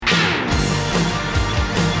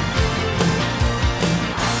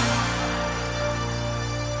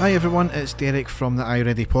Hi everyone, it's Derek from the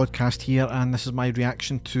iReady podcast here, and this is my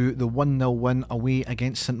reaction to the 1-0 win away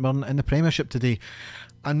against St Mirren in the Premiership today.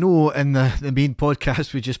 I know in the main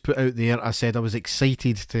podcast we just put out there, I said I was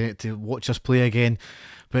excited to watch us play again,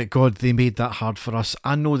 but God, they made that hard for us.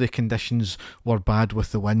 I know the conditions were bad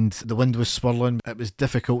with the wind. The wind was swirling. It was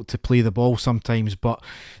difficult to play the ball sometimes, but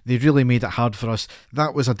they really made it hard for us.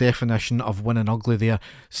 That was a definition of winning ugly there.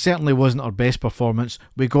 Certainly wasn't our best performance.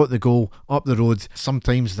 We got the goal up the road.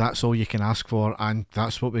 Sometimes that's all you can ask for, and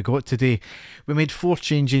that's what we got today. We made 4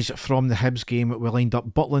 changes from the Hibs game. We lined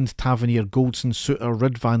up Butland, Tavernier, Goldson, Suter,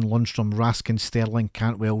 Ridvan, Lundstrom, Raskin, Sterling,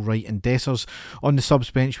 Cantwell, Wright and Dessers. On the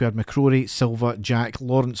subs bench we had McCrory, Silva, Jack,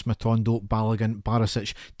 Lawrence, Matondo, Balogun,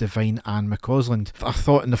 Barisic, Devine and McCausland. I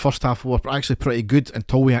thought in the first half we were actually pretty good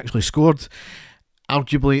until we actually scored.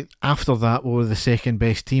 Arguably, after that, we were the second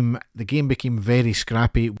best team. The game became very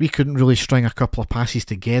scrappy. We couldn't really string a couple of passes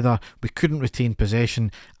together. We couldn't retain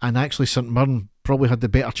possession. And actually, St Mirren probably had the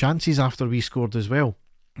better chances after we scored as well.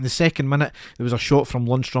 In the second minute, there was a shot from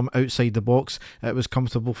Lundstrom outside the box. It was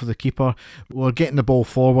comfortable for the keeper. We were getting the ball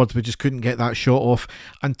forward, we just couldn't get that shot off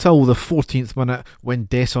until the 14th minute when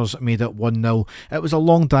Dessers made it 1-0. It was a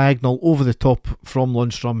long diagonal over the top from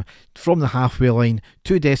Lundstrom from the halfway line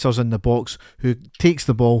to Dessers in the box, who takes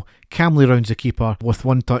the ball, calmly rounds the keeper with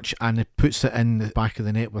one touch and puts it in the back of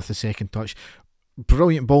the net with the second touch.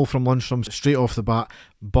 Brilliant ball from Lundstrom straight off the bat,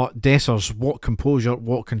 but Dessers, what composure,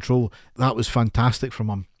 what control, that was fantastic from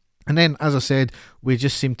him. And then, as I said, we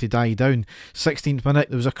just seemed to die down. 16th minute,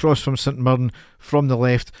 there was a cross from St Mirren from the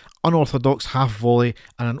left, unorthodox half volley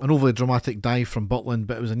and an overly dramatic dive from Butland,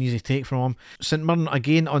 but it was an easy take from him. St Mirren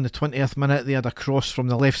again on the 20th minute, they had a cross from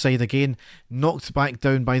the left side again, knocked back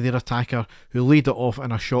down by their attacker who laid it off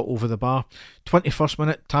in a shot over the bar. 21st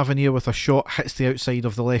minute, Tavernier with a shot hits the outside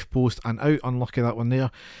of the left post and out, unlucky that one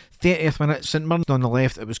there. 30th minute, St Mirren on the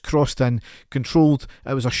left, it was crossed in, controlled,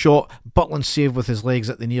 it was a shot, Butland saved with his legs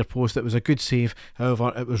at the near post. It was a good save,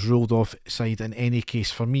 however it was ruled offside in any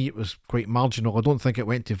case. For me it was quite marginal. I don't think it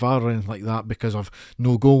went to VAR or anything like that because of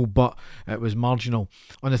no goal, but it was marginal.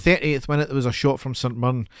 On the 38th minute there was a shot from St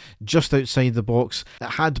Mirren just outside the box.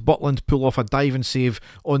 It had Butland pull off a diving save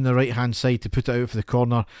on the right hand side to put it out for the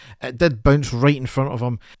corner. It did bounce right in front of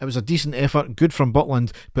him. It was a decent effort, good from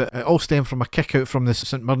Butland, but it all stemmed from a kick out from the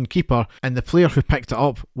St Mirren keeper, and the player who picked it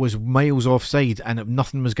up was miles offside and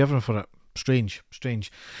nothing was given for it. Strange.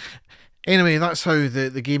 Anyway, that's how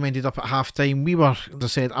the game ended up at half time. We were, as I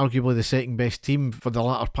said, arguably the second best team for the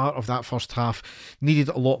latter part of that first half. Needed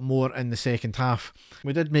a lot more in the second half.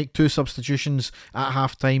 We did make 2 substitutions at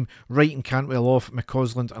half time. Wright and Cantwell off,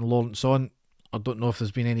 McCausland and Lawrence on. I don't know if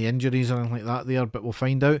there's been any injuries or anything like that there, but we'll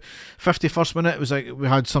find out. 51st minute, it was like we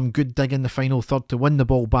had some good dig in the final third to win the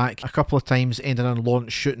ball back. A couple of times ended on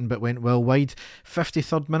Lawrence shooting but went well wide.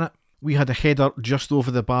 53rd minute, we had a header just over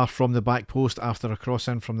the bar from the back post after a cross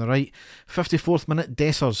in from the right. 54th minute,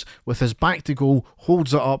 Dessers with his back to goal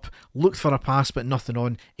holds it up, looked for a pass but nothing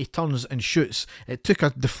on. He turns and shoots. It took a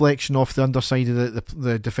deflection off the underside of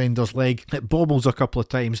the defender's leg. It bobbles a couple of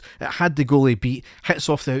times. It had the goalie beat, hits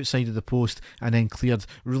off the outside of the post and then cleared.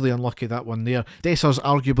 Really unlucky that one there. Dessers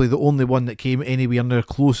arguably the only one that came anywhere near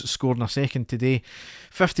close scoring a second today.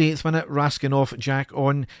 58th minute, Raskin off, Jack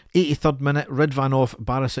on. 83rd minute, Ridvan off,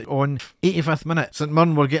 Barisic on. 85th minute, St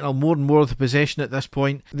Mirren were getting more and more of the possession at this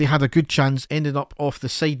point. They had a good chance, ended up off the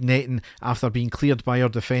side netting after being cleared by our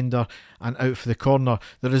defender and out for the corner.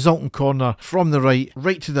 The resultant corner from the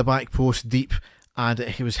right to the back post deep, and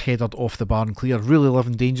he was headed off the bar and clear. Really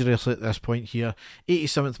living dangerously at this point here.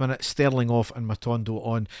 87th minute, Sterling off and Matondo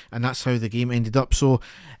on, and that's how the game ended up. So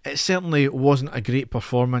it certainly wasn't a great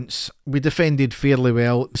performance. We defended fairly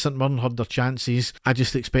well. St Mirren had their chances. I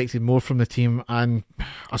just expected more from the team, and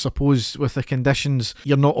I suppose with the conditions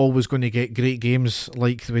you're not always going to get great games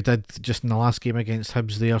like we did just in the last game against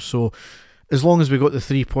Hibs there. So as long as we got the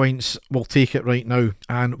 3 points, we'll take it right now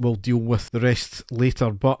and we'll deal with the rest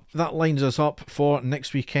later. But that lines us up for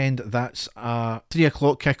next weekend. That's a 3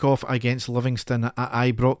 o'clock kickoff against Livingston at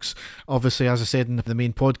Ibrox. Obviously, as I said in the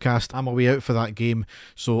main podcast, I'm away out for that game,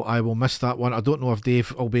 so I will miss that one. I don't know if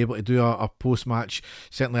Dave will be able to do a post-match.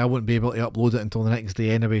 Certainly I wouldn't be able to upload it until the next day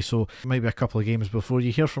anyway, so it might be a couple of games before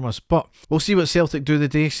you hear from us. But we'll see what Celtic do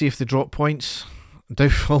today, see if they drop points.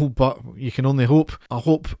 Doubtful, but you can only hope. I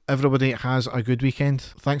hope everybody has a good weekend.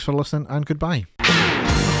 Thanks for listening and goodbye.